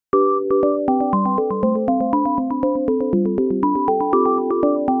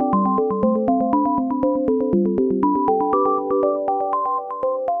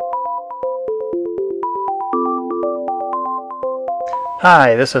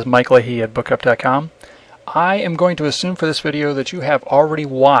Hi, this is Mike Leahy at bookup.com. I am going to assume for this video that you have already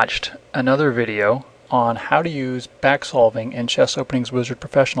watched another video on how to use Backsolving in Chess Openings Wizard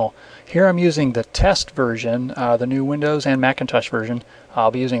Professional. Here I'm using the test version, the new Windows and Macintosh version. I'll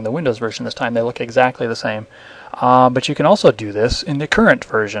be using the Windows version this time. They look exactly the same. But you can also do this in the current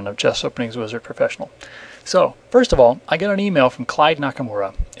version of Chess Openings Wizard Professional. So, first of all, I got an email from Clyde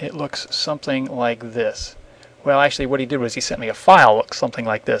Nakamura. It looks something like this. Well, actually, what he did was he sent me a file that looks something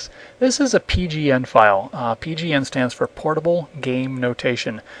like this. This is a PGN file. PGN stands for Portable Game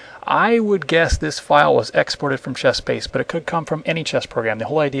Notation. I would guess this file was exported from ChessBase, but it could come from any chess program. The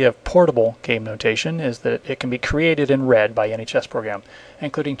whole idea of portable game notation is that it can be created and read by any chess program,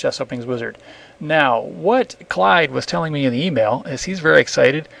 including Chess Openings Wizard. Now, what Clyde was telling me in the email is he's very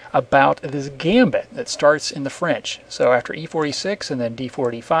excited about this gambit that starts in the French. So after e4, e6, and then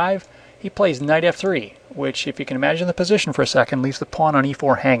d4, d5, he plays knight f3, which, if you can imagine the position for a second, leaves the pawn on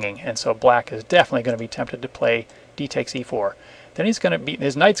e4 hanging, and so black is definitely going to be tempted to play d takes e4. Then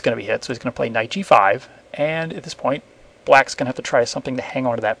his knight's going to be hit, so he's going to play knight g5, and at this point, black's going to have to try something to hang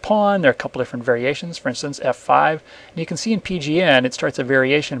onto that pawn. There are a couple different variations, for instance, f5, and you can see in PGN it starts a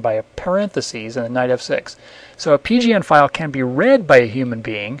variation by a parentheses and then knight f6. So a PGN file can be read by a human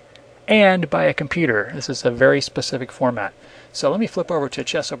being and by a computer. This is a very specific format. So let me flip over to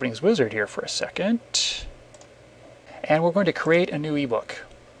Chess Openings Wizard here for a second. And we're going to create a new ebook.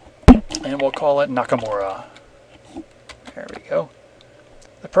 And we'll call it Nakamura. There we go.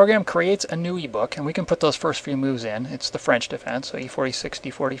 The program creates a new ebook, and we can put those first few moves in. It's the French defense, so e4, e6,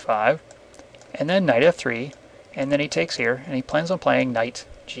 d4, d5. And then knight f3. And then he takes here, and he plans on playing knight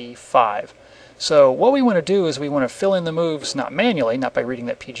g5. So what we want to do is we want to fill in the moves, not manually, not by reading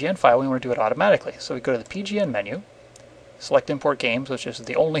that PGN file. We want to do it automatically. So we go to the PGN menu. Select Import Games, which is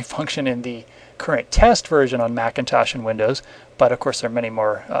the only function in the current test version on Macintosh and Windows, but of course there are many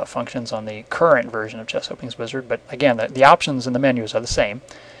more functions on the current version of Chess Openings Wizard, but again, the options in the menus are the same.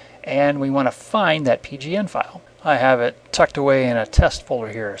 And we want to find that PGN file. I have it tucked away in a test folder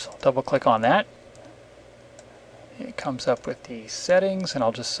here, so I'll double click on that. It comes up with the settings, and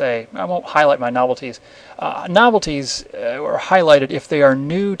I'll just say, I won't highlight my novelties. Novelties are highlighted if they are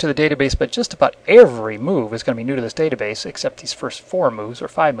new to the database, but just about every move is going to be new to this database, except these first 4 moves or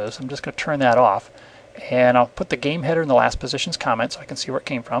 5 moves. I'm just going to turn that off, and I'll put the game header in the last positions comment so I can see where it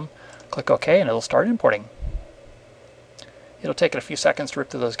came from. Click OK, and it'll start importing. It'll take it a few seconds to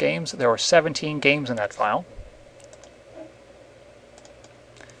rip through those games. There were 17 games in that file.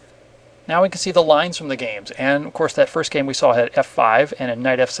 Now we can see the lines from the games, and of course that first game we saw had f5 and a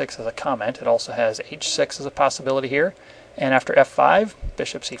knight f6 as a comment. It also has h6 as a possibility here, and after f5,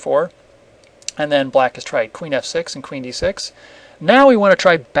 bishop c4, and then black has tried queen f6 and queen d6. Now we want to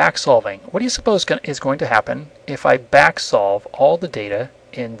try backsolving. What do you suppose is going to happen if I backsolve all the data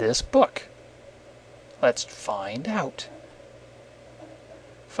in this book? Let's find out.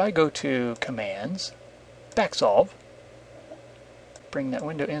 If I go to Commands, Backsolve, bring that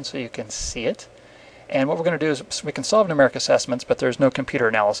window in so you can see it. And what we're going to do is we can solve numeric assessments, but there's no computer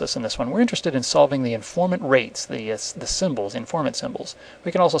analysis in this one. We're interested in solving the informant rates, the symbols, informant symbols.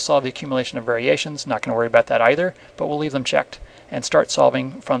 We can also solve the accumulation of variations. Not going to worry about that either, but we'll leave them checked and start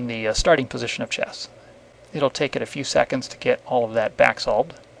solving from the starting position of chess. It'll take it a few seconds to get all of that back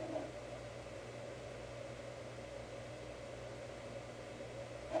solved.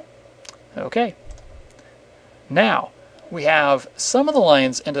 Okay. Now, we have some of the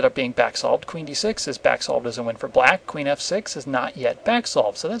lines ended up being backsolved. Queen d6 is backsolved as a win for black. Queen f6 is not yet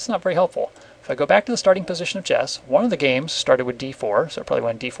backsolved, so that's not very helpful. If I go back to the starting position of chess, one of the games started with d4, so it probably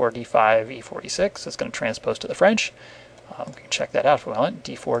went d4, d5, e4, e6. It's going to transpose to the French. We can check that out if we want.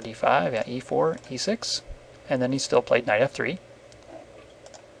 d4, d5, yeah, e4, e6, and then he still played knight f3.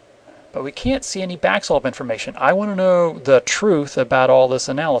 But we can't see any backsolve information. I want to know the truth about all this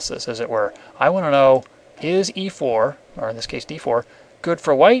analysis, as it were. I want to know, is e4, or in this case d4, good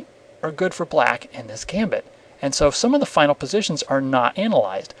for white or good for black in this gambit? And so some of the final positions are not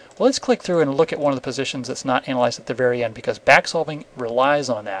analyzed. Well, let's click through and look at one of the positions that's not analyzed at the very end, because backsolving relies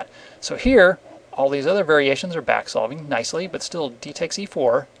on that. So here, all these other variations are backsolving nicely, but still d takes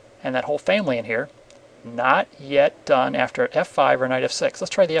e4, and that whole family in here, not yet done after f5 or knight f6. Let's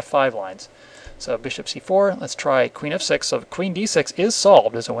try the f5 lines. So bishop c4, let's try queen f6. So queen d6 is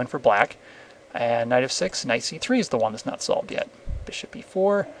solved as a win for black. And knight f6, knight c3 is the one that's not solved yet. Bishop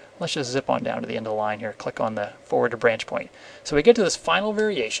e4. Let's just zip on down to the end of the line here. Click on the forward to branch point. So we get to this final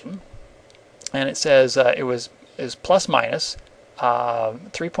variation, and it says is plus minus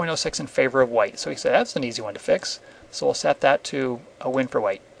 3.06 in favor of white. So we say that's an easy one to fix. So we'll set that to a win for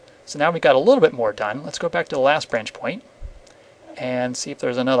white. So now we got a little bit more done. Let's go back to the last branch point. and see if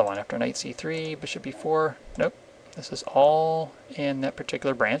there's another one. After knight c3, bishop b4. Nope. This is all in that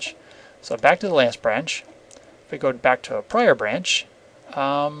particular branch. So back to the last branch. If we go back to a prior branch,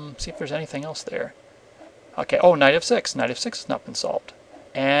 see if there's anything else there. Okay, oh, knight f6. Knight f6 has not been solved.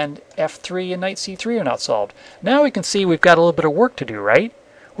 And f3 and knight c3 are not solved. Now we can see we've got a little bit of work to do, right?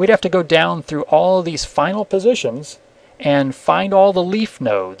 We'd have to go down through all of these final positions and find all the leaf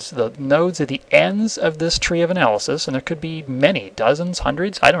nodes, the nodes at the ends of this tree of analysis, and there could be many, dozens,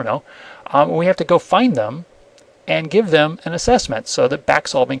 hundreds, I don't know. We have to go find them and give them an assessment so that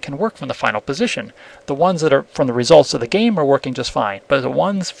backsolving can work from the final position. The ones that are from the results of the game are working just fine, but the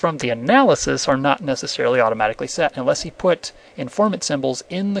ones from the analysis are not necessarily automatically set unless he put informant symbols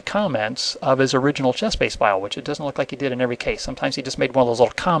in the comments of his original chess-based file, which it doesn't look like he did in every case. Sometimes he just made one of those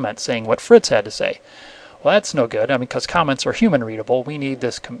little comments saying what Fritz had to say. Well, that's no good. I mean, because comments are human readable, we need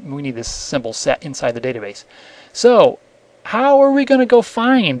this symbol set inside the database. So how are we going to go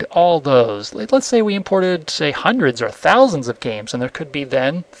find all those? Let's say we imported, say, hundreds or thousands of games, and there could be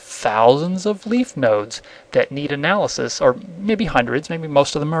then thousands of leaf nodes that need analysis, or maybe hundreds, maybe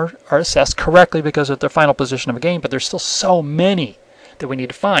most of them are assessed correctly because of their final position of a game, but there's still so many that we need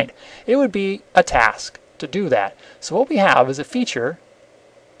to find. It would be a task to do that. So what we have is a feature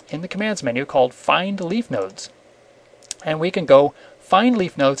in the commands menu called Find Leaf Nodes. And we can go find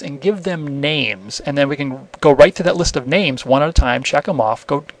leaf nodes and give them names, and then we can go right to that list of names one at a time, check them off,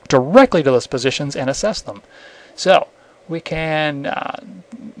 go directly to those positions and assess them. So we can,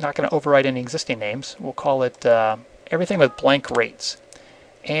 not going to overwrite any existing names, we'll call it everything with blank rates.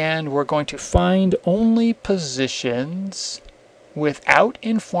 And we're going to find only positions without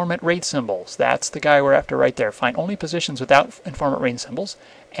informant rate symbols. That's the guy we're after right there. Find only positions without informant rate symbols.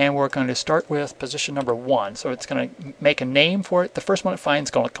 And we're going to start with position number 1. So it's going to make a name for it. The first one it finds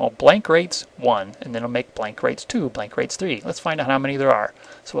is going to call blank rates 1, and then it'll make blank rates 2, blank rates 3. Let's find out how many there are.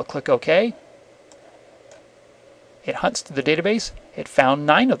 So we'll click OK. It hunts through the database. It found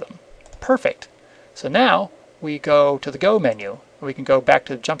 9 of them. Perfect. So now we go to the Go menu. We can go back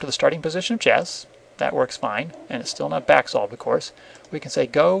to jump to the starting position of chess. That works fine, and it's still not backsolved, of course. We can say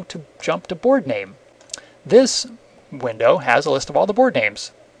go to jump to board name. This window has a list of all the board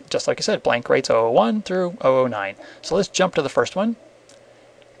names. Just like I said, blank rates 001 through 009. So let's jump to the first one.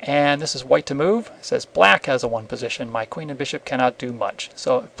 And this is white to move. It says black has a 1 position. My queen and bishop cannot do much.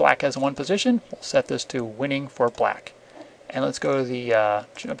 So if black has a 1 position, we'll set this to winning for black. And let's go to the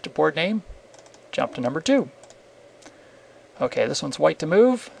jump to board name, jump to number 2. Okay, this one's white to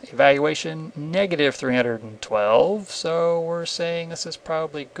move. Evaluation negative 312. So we're saying this is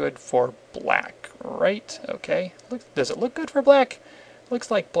probably good for black, right? Okay. Does it look good for black?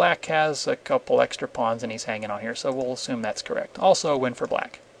 Looks like black has a couple extra pawns and he's hanging on here, so we'll assume that's correct. Also a win for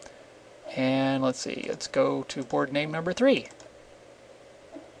black. And let's see, let's go to board name number 3.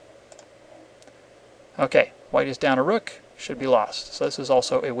 Okay, white is down a rook, should be lost. So this is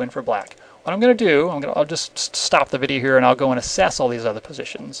also a win for black. What I'm going to do, I'll just stop the video here and I'll go and assess all these other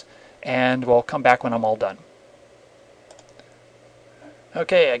positions. And we'll come back when I'm all done.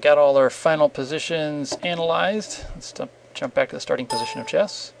 Okay, I got all our final positions analyzed. Let's jump back to the starting position of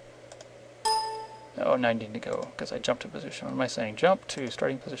chess. Oh, 90 to go because I jumped to position. What am I saying? Jump to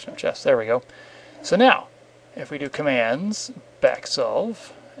starting position of chess. There we go. So now, if we do commands,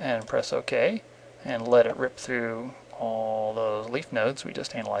 backsolve, and press OK, and let it rip through all those leaf nodes we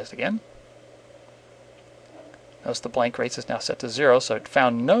just analyzed again. Notice the blank rates is now set to 0, so it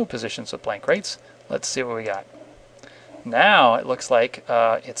found no positions with blank rates. Let's see what we got. Now it looks like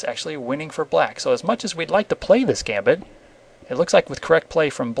it's actually winning for black. So as much as we'd like to play this gambit, it looks like with correct play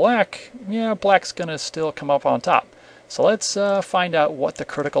from black, yeah, black's going to still come up on top. So let's find out what the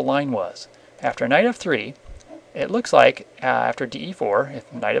critical line was. After knight f3, it looks like after d4,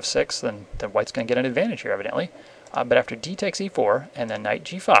 if knight f6, then white's going to get an advantage here, evidently. But after d takes e4, and then knight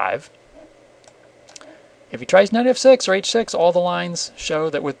g5, if he tries knight f6 or h6, all the lines show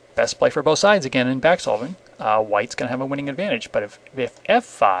that with best play for both sides, again in backsolving, white's going to have a winning advantage. But if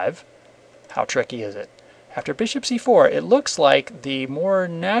f5, how tricky is it? After bishop c4, it looks like the more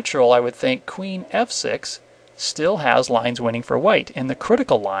natural, I would think, queen f6 still has lines winning for white. And the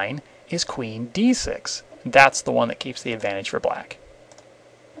critical line is queen d6. That's the one that keeps the advantage for black.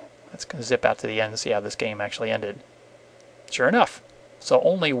 Let's zip out to the end and see how this game actually ended. Sure enough. So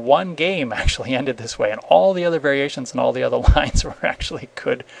only one game actually ended this way, and all the other variations and all the other lines were actually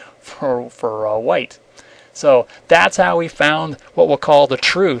good for white. So that's how we found what we'll call the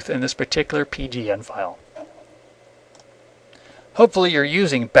truth in this particular PGN file. Hopefully you're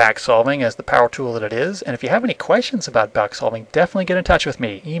using Backsolving as the power tool that it is, and if you have any questions about Backsolving, definitely get in touch with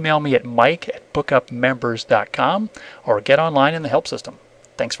me. Email me at mike@bookupmembers.com or get online in the help system.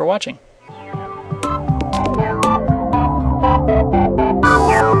 Thanks for watching.